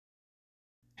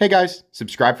Hey guys,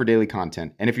 subscribe for daily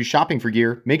content, and if you're shopping for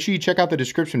gear, make sure you check out the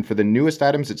description for the newest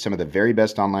items at some of the very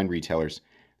best online retailers.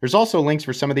 There's also links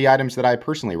for some of the items that I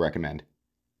personally recommend.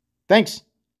 Thanks!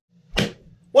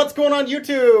 What's going on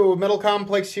YouTube? Metal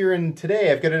Complex here, and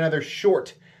today I've got another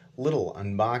short little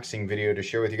unboxing video to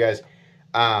share with you guys.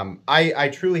 I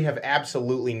truly have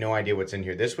absolutely no idea what's in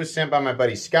here. This was sent by my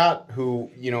buddy Scott, who,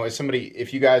 you know, is somebody,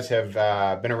 if you guys have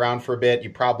been around for a bit,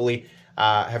 you probably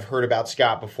have heard about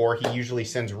Scott before. He usually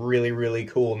sends really, really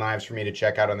cool knives for me to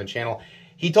check out on the channel.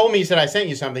 He told me, he said, I sent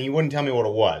you something. He wouldn't tell me what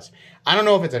it was. I don't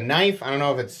know if it's a knife. I don't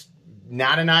know if it's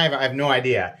not a knife. I have no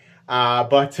idea.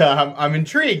 But I'm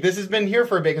intrigued. This has been here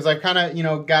for a bit because I've kind of, you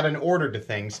know, got an order to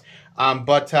things. I'm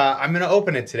going to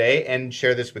open it today and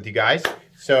share this with you guys.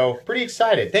 So, pretty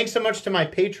excited. Thanks so much to my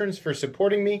patrons for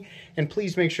supporting me. And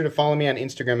please make sure to follow me on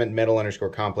Instagram at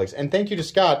metal_complex. And thank you to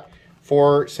Scott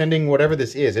for sending whatever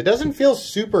this is. It doesn't feel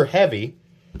super heavy.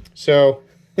 So,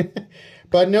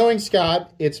 but knowing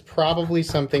Scott, it's probably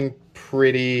something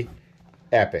pretty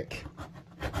epic.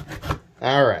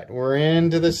 All right, we're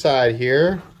into the side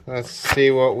here. Let's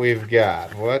see what we've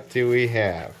got. What do we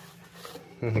have?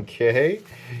 Okay.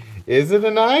 Is it a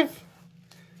knife?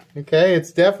 Okay,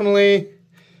 it's definitely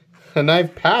a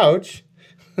knife pouch.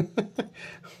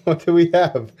 What do we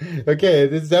have? Okay,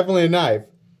 it's definitely a knife.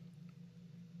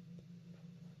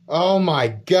 Oh my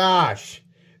gosh.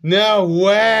 No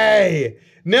way.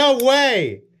 No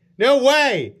way. No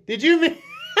way. Did you mean...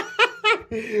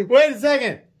 Wait a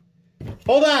second.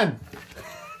 Hold on.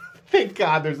 Thank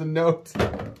God there's a note.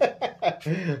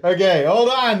 Okay, hold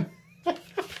on.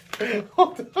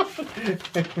 Hold on.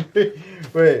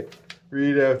 Wait.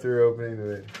 Read after opening the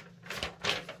lid.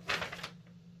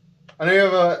 I know you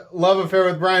have a love affair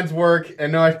with Brian's work,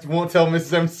 and no, I won't tell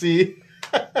Mrs. MC.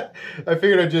 I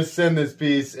figured I'd just send this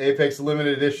piece. Apex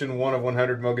limited edition 1 of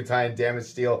 100 Mogatai and damaged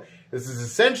steel. This is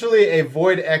essentially a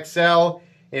Void XL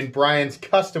in Brian's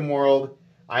custom world,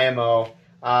 IMO.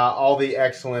 All the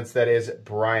excellence that is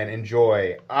Brian.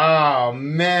 Enjoy. Oh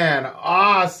man,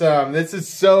 awesome. This is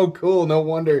so cool. No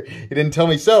wonder you didn't tell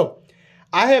me. So,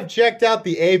 I have checked out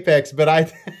the Apex, but I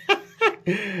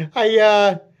guess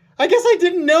I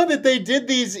didn't know that they did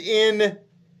these in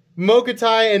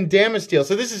Mogatai and Damasteel.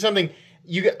 So this is something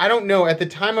I don't know at the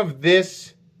time of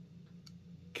this.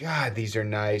 God, these are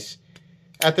nice.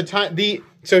 At the time,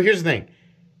 so here's the thing.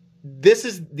 This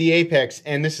is the Apex,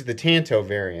 and this is the Tanto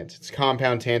variant. It's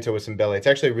compound Tanto with some belly. It's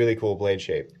actually a really cool blade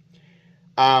shape.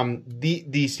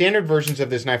 The standard versions of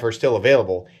this knife are still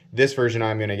available. This version,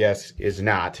 I'm going to guess, is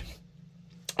not.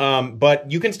 But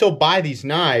you can still buy these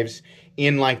knives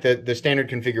in like the standard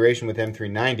configuration with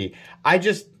M390.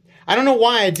 I don't know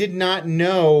why I did not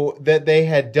know that they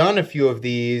had done a few of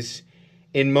these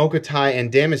in Mogatai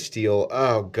and Damasteel.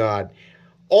 Oh, God.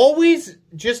 Always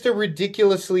just a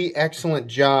ridiculously excellent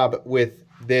job with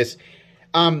this.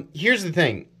 Here's the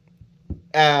thing.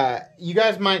 You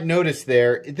guys might notice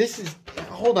there, this is,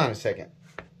 hold on a second.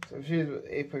 So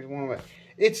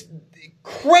it's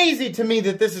crazy to me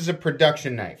that this is a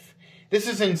production knife. This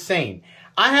is insane.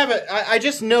 I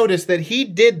just noticed that he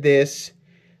did this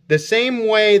the same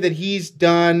way that he's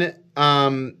done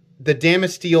the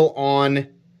Damasteel on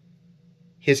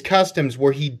his customs,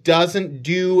 where he doesn't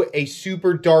do a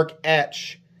super dark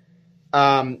etch.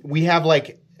 We have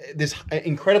like this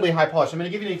incredibly high polish. I'm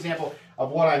going to give you an example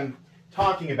of what I'm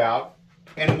talking about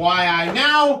and why I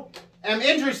now am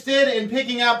interested in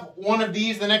picking up one of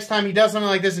these the next time he does something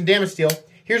like this in Damasteel.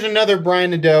 Here's another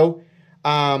Brian Nadeau,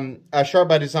 a Sharp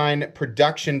by Design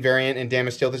production variant in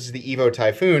Damasteel. This is the Evo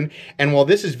Typhoon. And while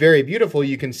this is very beautiful,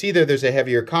 you can see there's a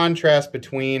heavier contrast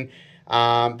between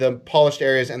the polished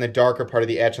areas and the darker part of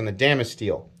the etch on the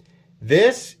Damasteel.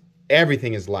 This,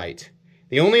 everything is light.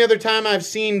 The only other time I've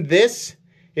seen this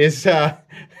is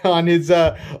on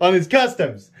his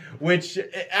customs, which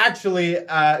actually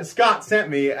Scott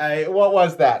sent me. What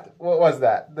was that? What was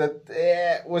that?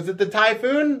 Was it the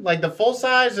Typhoon? Like the full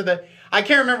size or the... I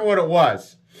can't remember what it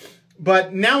was.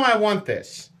 But now I want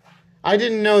this. I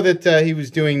didn't know that he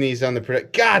was doing these on the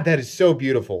product. God, that is so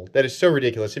beautiful. That is so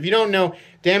ridiculous. If you don't know,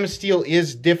 Damasteel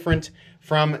is different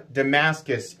from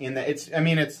Damascus in that it's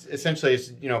essentially,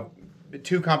 you know,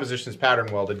 two compositions pattern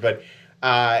welded. But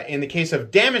in the case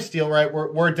of Damasteel, right,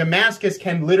 where Damascus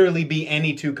can literally be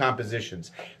any two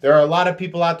compositions. There are a lot of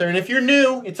people out there, and if you're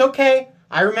new, it's okay.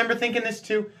 I remember thinking this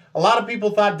too. A lot of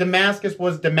people thought Damascus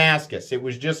was Damascus. It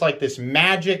was just like this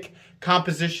magic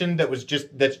composition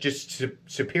that's just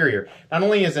superior. Not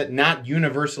only is it not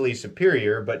universally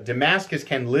superior, but Damascus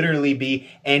can literally be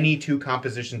any two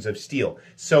compositions of steel.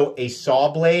 So a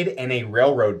saw blade and a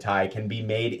railroad tie can be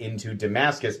made into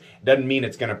Damascus. Doesn't mean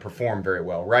it's going to perform very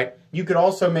well, right? You could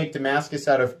also make Damascus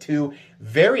out of two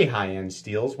very high-end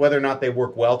steels. Whether or not they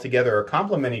work well together or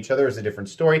complement each other is a different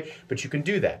story, but you can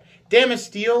do that. Damas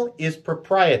steel is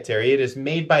proprietary. It is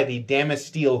made by the Damas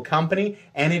Steel Company,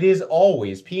 and it is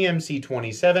always PMC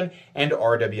 27 and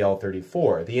RWL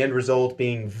 34. The end result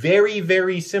being very,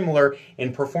 very similar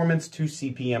in performance to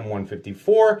CPM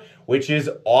 154, which is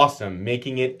awesome,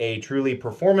 making it a truly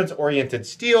performance-oriented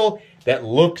steel that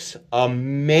looks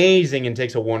amazing and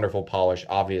takes a wonderful polish,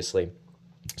 obviously.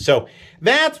 So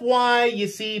that's why you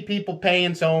see people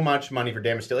paying so much money for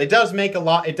Damas steel. It does make a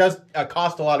lot. It does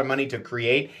cost a lot of money to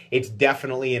create. It's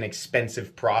definitely an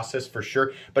expensive process for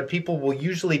sure. But people will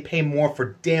usually pay more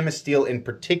for Damas steel in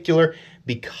particular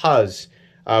because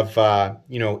of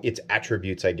you know, its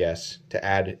attributes, I guess, to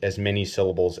add as many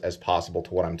syllables as possible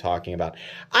to what I'm talking about.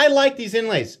 I like these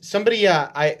inlays. Somebody,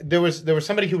 there was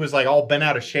somebody who was like all bent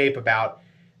out of shape about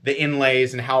the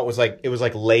inlays and how it was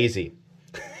like lazy.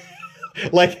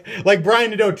 like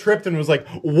Brian Nadeau tripped and was like,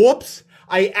 whoops,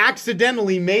 I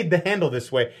accidentally made the handle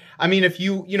this way. I mean, if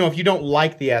you don't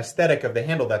like the aesthetic of the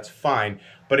handle, that's fine.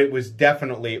 But it was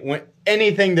definitely,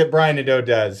 anything that Brian Nadeau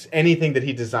does, anything that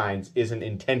he designs is an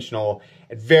intentional,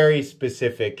 very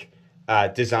specific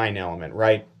design element,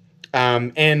 right?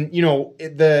 And, you know,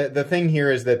 the thing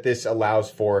here is that this allows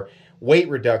for weight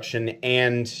reduction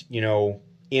and, you know,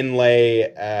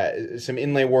 some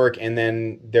inlay work, and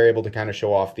then they're able to kind of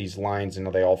show off these lines and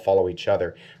they all follow each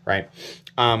other, right?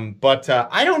 But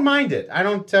I don't mind it. I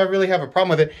don't really have a problem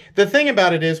with it. The thing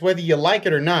about it is, whether you like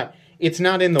it or not, it's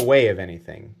not in the way of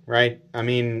anything, right? I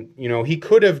mean, you know, he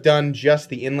could have done just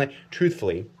the inlay.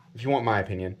 Truthfully, if you want my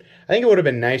opinion, I think it would have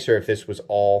been nicer if this was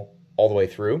all the way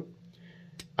through.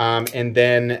 And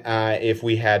then if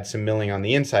we had some milling on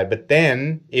the inside. But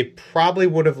then it probably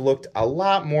would have looked a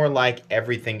lot more like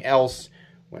everything else.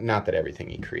 Well, not that everything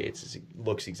he creates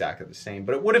looks exactly the same,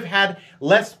 but it would have had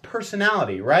less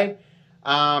personality, right?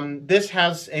 This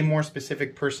has a more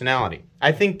specific personality.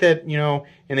 I think that, you know,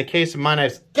 in the case of my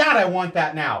knives, God, I want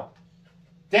that now.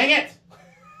 Dang it!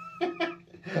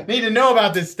 I need to know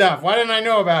about this stuff. Why didn't I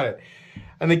know about it?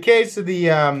 In the case of the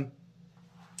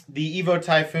Evo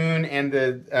Typhoon and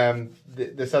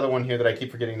this other one here that I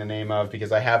keep forgetting the name of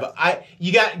because cut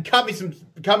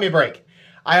me a break.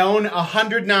 I own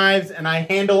 100 knives and I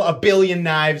handle 1 billion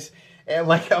knives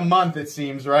like a month, it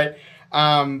seems, right?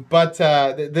 But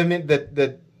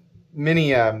the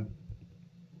mini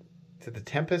the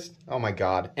Tempest. Oh my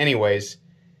God. Anyways,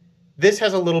 this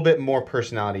has a little bit more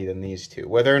personality than these two.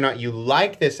 Whether or not you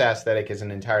like this aesthetic is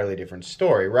an entirely different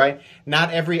story, right?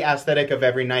 Not every aesthetic of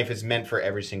every knife is meant for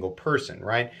every single person,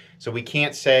 right? So we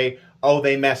can't say, oh,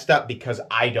 they messed up because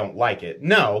I don't like it.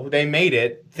 No, they made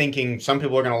it thinking some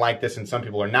people are going to like this and some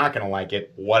people are not going to like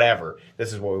it. Whatever.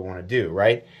 This is what we want to do,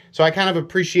 right? So I kind of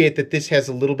appreciate that this has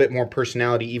a little bit more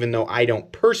personality, even though I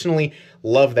don't personally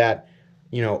love that,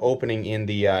 you know, opening in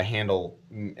the handle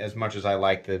as much as I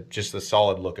like just the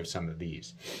solid look of some of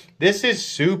these. This is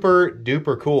super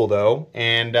duper cool though,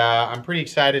 and I'm pretty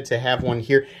excited to have one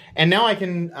here. And now I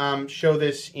can show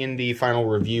this in the final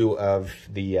review of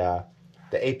the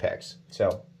Apex.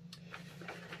 So,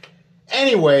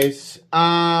 anyways,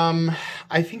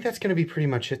 I think that's going to be pretty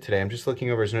much it today. I'm just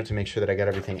looking over his notes to make sure that I got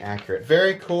everything accurate.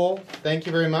 Very cool. Thank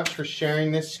you very much for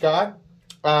sharing this, Scott.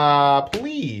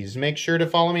 Please make sure to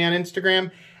follow me on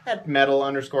Instagram at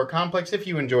metal_complex. If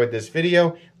you enjoyed this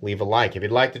video, leave a like. If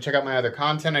you'd like to check out my other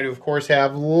content, I do, of course,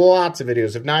 have lots of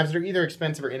videos of knives that are either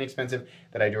expensive or inexpensive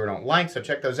that I do or don't like, so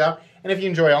check those out. And if you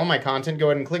enjoy all my content, go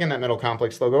ahead and click on that Metal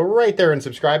Complex logo right there and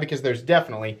subscribe, because there's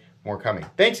definitely more coming.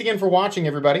 Thanks again for watching,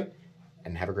 everybody,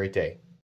 and have a great day.